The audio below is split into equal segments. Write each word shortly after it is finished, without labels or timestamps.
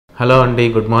Hello అండి,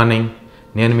 good morning.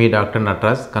 నేను మీ doctor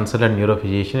Nataraj, consultant neuro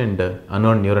physician and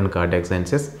unknown neuro and cardiac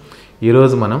sciences.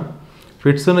 ఈరోజు మనం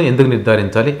ఫిట్స్ను ఎందుకు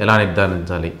నిర్ధారించాలి, ఎలా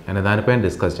నిర్ధారించాలి అనే దానిపైన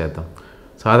డిస్కస్ చేద్దాం.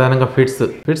 సాధారణంగా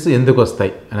ఫిట్స్ ఎందుకు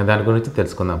వస్తాయి అనే దాని గురించి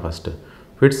తెలుసుకుందాం. ఫస్ట్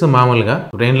ఫిట్స్ మామూలుగా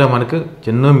బ్రెయిన్లో మనకు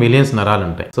ఎన్నో మిలియన్స్ నరాలు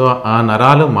ఉంటాయి. సో ఆ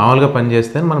నరాలు మామూలుగా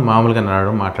పనిచేస్తే మనం మామూలుగా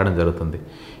మాట్లాడడం జరుగుతుంది.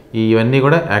 ఇవన్నీ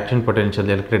కూడా యాక్షన్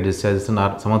పొటెన్షియల్, ఎలక్ట్రిక్ డిశ్చార్జెస్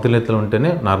సమతుల్యతలో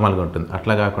ఉంటేనే నార్మల్గా ఉంటుంది.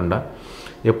 అట్లా కాకుండా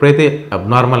ఎప్పుడైతే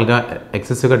అబ్నార్మల్గా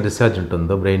ఎక్సెసివ్గా డిశ్చార్జ్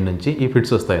ఉంటుందో బ్రెయిన్ నుంచి ఈ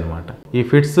ఫిట్స్ వస్తాయన్నమాట. ఈ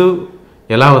ఫిట్స్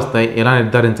ఎలా వస్తాయి, ఎలా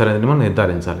నిర్ధారించాలనేది మనం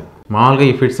నిర్ధారించాలి. మామూలుగా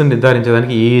ఈ ఫిట్స్ని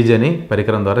నిర్ధారించడానికి EEG అని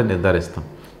పరికరం ద్వారా నిర్ధారిస్తాం.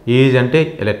 EEG అంటే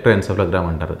ఎలక్ట్రోఎన్సెఫలోగ్రామ్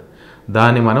అంటారు.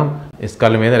 దాన్ని మనం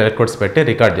స్కల్ మీద ఎలక్ట్రోడ్స్ పెట్టి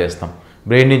రికార్డ్ చేస్తాం.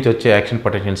 బ్రెయిన్ నుంచి వచ్చే యాక్షన్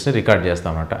పొటెన్షియల్స్ని రికార్డ్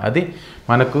చేస్తాం అన్నమాట. అది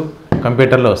మనకు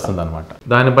కంప్యూటర్లో వస్తుంది అనమాట.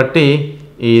 దాన్ని బట్టి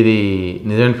ఇది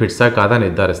నిజమైన ఫిట్సా కాదా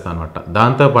నిర్ధారిస్తాం అనమాట.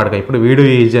 దాంతోపాటుగా ఇప్పుడు వీడియో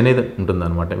EEG అనేది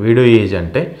ఉంటుందన్నమాట. వీడియో EEG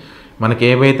అంటే మనకి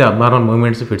ఏవైతే అబ్నార్మల్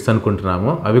మూమెంట్స్ ఫిట్స్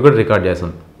అనుకుంటున్నామో అవి కూడా రికార్డ్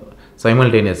చేస్తాం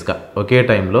సైమల్టేనియస్గా ఒకే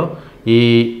టైంలో.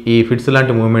 ఈ ఫిట్స్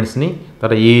లాంటి మూమెంట్స్ని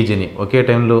తర్వాత EEGని ఒకే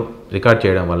టైంలో రికార్డ్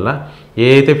చేయడం వల్ల ఏ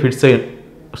అయితే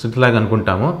ఫిట్స్ లాగా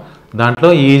అనుకుంటామో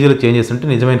దాంట్లో EEGలో చేంజెస్ ఉంటే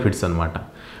నిజమైన ఫిట్స్ అనమాట.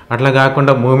 అట్లా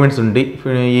కాకుండా మూమెంట్స్ ఉండి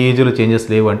EEGలో చేంజెస్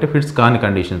లేవు అంటే ఫిట్స్ కాని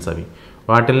కండిషన్స్ అవి.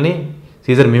 వాటిల్ని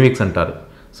సీజర్ మిమిక్స్ అంటారు.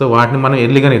 సో వాటిని మనం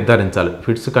ఎర్లీగా నిర్ధారించాలి.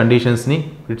 ఫిట్స్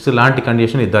లాంటి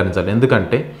కండిషన్ నిర్ధారించాలి.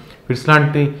 ఎందుకంటే ఫిట్స్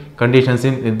లాంటి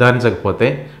కండిషన్స్ని నిర్ధారించకపోతే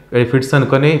ఫిట్స్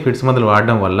అనుకొని ఫిట్స్ మందులు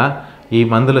వాడడం వల్ల ఈ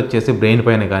మందులు వచ్చేసి బ్రెయిన్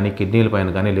పైన కానీ, కిడ్నీల పైన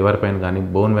కానీ, లివర్ పైన కానీ,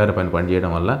 బోన్ మ్యారో పైన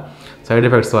పనిచేయడం వల్ల సైడ్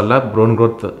ఎఫెక్ట్స్ వల్ల బ్రోన్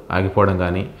గ్రోత్ ఆగిపోవడం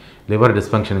కానీ, లివర్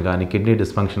డిస్ఫంక్షన్ కానీ, కిడ్నీ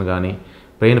డిస్ఫంక్షన్ కానీ,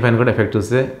 బ్రెయిన్ పైన కూడా ఎఫెక్ట్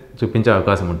చూపించే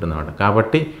అవకాశం ఉంటుందన్నమాట.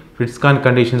 కాబట్టి ఫిట్స్ కాని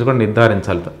కండిషన్స్ కూడా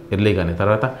నిర్ధారించాలి ఎర్లీగానే.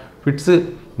 తర్వాత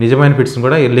నిజమైన ఫిట్స్ని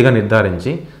కూడా ఎర్లీగా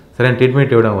నిర్ధారించి సరైన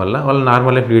ట్రీట్మెంట్ ఇవ్వడం వల్ల వాళ్ళు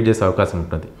నార్మల్ లైఫ్ లీడ్ చేసే అవకాశం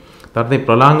ఉంటుంది. తర్వాత ఈ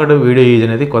ప్రొలాంగ్డ్ వీడియో EEG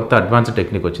అనేది కొత్త అడ్వాన్స్డ్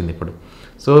టెక్నిక్ వచ్చింది ఇప్పుడు.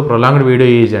 సో ప్రొలాంగ్డ్ వీడియో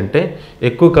EEG అంటే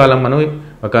ఎక్కువ కాలం మనం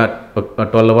ఒక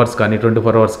 12 అవర్స్ కానీ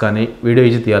 24 అవర్స్ కానీ వీడియో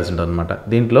EEG తీయాల్సి ఉంటుంది అనమాట.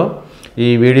 దీంట్లో ఈ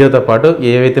వీడియోతో పాటు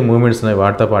ఏవైతే మూమెంట్స్ ఉన్నాయో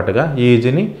వాటితో పాటుగా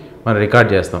EEGని మనం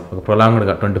రికార్డ్ చేస్తాం. ఒక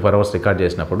ప్రొలాంగ్డ్గా 24 అవర్స్ రికార్డ్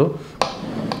చేసినప్పుడు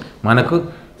మనకు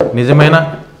నిజమైన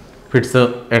ఫిట్స్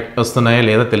వస్తున్నాయో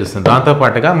లేదో తెలుస్తుంది.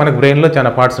 దాంతోపాటుగా మనకు బ్రెయిన్లో చాలా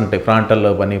పార్ట్స్ ఉంటాయి. ఫ్రాంటల్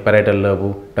లోబ్ అని, parietal lobe,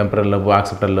 temporal lobe,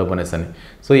 occipital lobe అనేసి అని.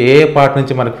 సో ఏ పార్ట్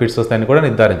నుంచి మనకు ఫిట్స్ వస్తాయని కూడా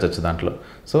నిర్ధారించవచ్చు దాంట్లో.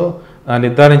 సో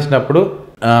నిర్ధారించినప్పుడు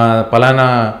పలానా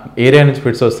ఏరియా నుంచి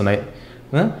ఫిట్స్ వస్తున్నాయి,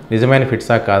 నిజమైన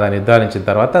ఫిట్సా కాదా నిర్ధారించిన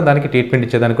తర్వాత దానికి ట్రీట్మెంట్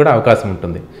ఇచ్చేదానికి కూడా అవకాశం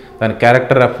ఉంటుంది. దాని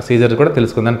క్యారెక్టర్ ఆఫ్ సీజర్ కూడా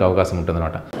తెలుసుకుందానికి అవకాశం ఉంటుంది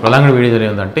అనమాట. ప్రొలాంగ్డ్ వీడియోలో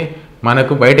ఏంటంటే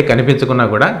మనకు బయటకు కనిపించకున్నా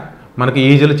కూడా మనకి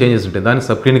EEGలో చేంజెస్ ఉంటాయి. దాన్ని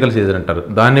సబ్ క్లినికల్ సీజర్ అంటారు.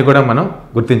 దాన్ని కూడా మనం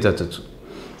గుర్తించవచ్చు.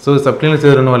 సో సబ్ క్లినికల్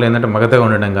సీజర్ ఉన్న వాళ్ళు ఏంటంటే మగతగా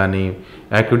ఉండడం కానీ,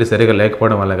 యాక్టివిటీ సరిగా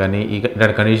లేకపోవడం వల్ల కానీ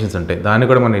ఇలాంటి కండిషన్స్ ఉంటాయి. దాన్ని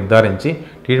కూడా మనం నిర్ధారించి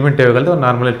ట్రీట్మెంట్ ఇవ్వగలిగితే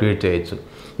నార్మల్గా ట్రీట్ చేయొచ్చు.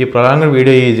 ఈ ప్రొలాంగ్డ్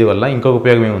వీడియో EEG వల్ల ఇంకొక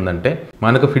ఉపయోగం ఏముందంటే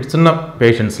మనకు ఫిట్స్ ఉన్న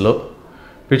పేషెంట్స్లో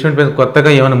కొత్తగా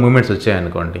ఏమైనా మూమెంట్స్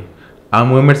వచ్చాయనుకోండి, ఆ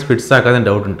మూమెంట్స్ ఫిట్సా కాదని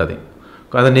డౌట్ ఉంటుంది.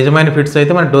 అది నిజమైన ఫిట్స్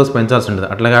అయితే మనం డోస్ పెంచాల్సి ఉంటుంది.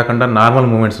 అట్లా కాకుండా నార్మల్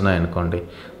మూమెంట్స్ ఉన్నాయనుకోండి,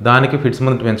 దానికి ఫిట్స్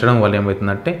మందు పెంచడం వల్ల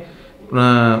ఏమవుతుందంటే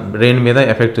బ్రెయిన్ మీద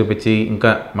ఎఫెక్ట్ చూపించి ఇంకా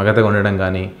మగతగా ఉండడం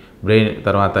కానీ, బ్రెయిన్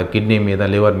తర్వాత కిడ్నీ మీద,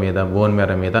 లివర్ మీద, బోన్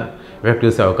మ్యారో మీద ఎఫెక్ట్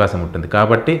చూసే అవకాశం ఉంటుంది.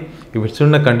 కాబట్టి ఈ ఫిట్స్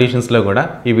ఉన్న కండిషన్స్లో కూడా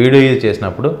ఈ వీడియో యూజ్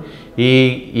చేసినప్పుడు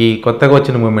ఈ కొత్తగా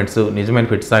వచ్చిన మూమెంట్స్ నిజమైన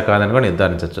ఫిట్సా కాదని కూడా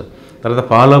నిర్ధారించవచ్చు. తర్వాత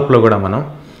ఫాలోఅప్లో కూడా మనం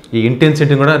ఈ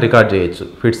ఇంటెన్సిటీని కూడా రికార్డ్ చేయొచ్చు.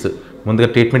 ఫిట్స్ ముందుగా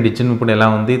ట్రీట్మెంట్ ఇచ్చినప్పుడు ఎలా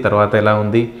ఉంది, తర్వాత ఎలా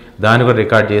ఉంది, దాన్ని కూడా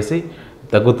రికార్డ్ చేసి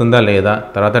తగ్గుతుందా లేదా,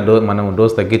 తర్వాత మనం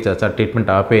డోస్ తగ్గించచ్చా, ట్రీట్మెంట్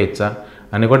ఆపేయచ్చా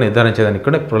అని కూడా నిర్ధారించేదానికి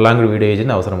కూడా ప్రొలాంగ్డ్ వీడియో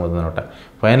EEGని అవసరం అవుతుంది అనమాట.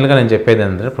 ఫైనల్గా నేను చెప్పేది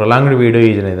ఏంటంటే ప్రొలాంగ్డ్ వీడియో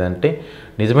EEG అనేది అంటే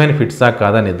నిజమైన ఫిట్సా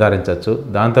కాదా నిర్ధారించవచ్చు.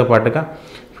 దాంతోపాటుగా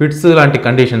ఫిట్స్ లాంటి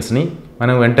కండిషన్స్ని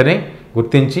మనం వెంటనే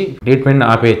గుర్తించి ట్రీట్మెంట్ని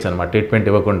ఆపేయచ్చు అనమాట. ట్రీట్మెంట్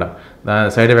ఇవ్వకుండా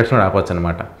సైడ్ ఎఫెక్ట్స్ కూడా ఆపచ్చు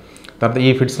అనమాట. తర్వాత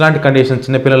ఈ ఫిట్స్ లాంటి కండిషన్స్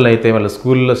చిన్నపిల్లలు అయితే వాళ్ళ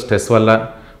స్కూల్లో స్ట్రెస్ వల్ల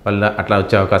అట్లా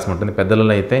వచ్చే అవకాశం ఉంటుంది.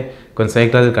 పెద్దలలో అయితే కొన్ని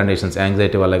సైకలాజికల్ కండిషన్స్,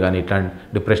 యాంగ్జైటీ వల్ల కానీ ఇట్లాంటి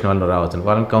డిప్రెషన్ వల్ల రావచ్చు.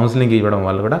 వాళ్ళని కౌన్సిలింగ్ ఇవ్వడం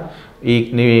వల్ల కూడా ఈ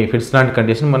ఫిట్స్ లాంటి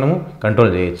కండిషన్ మనము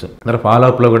కంట్రోల్ చేయొచ్చు. తర్వాత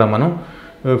ఫాలోఅప్లో కూడా మనం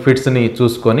ఫిట్స్ని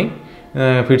చూసుకొని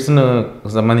ఫిట్స్ను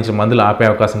సంబంధించిన మందులు ఆపే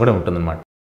అవకాశం కూడా ఉంటుందన్నమాట.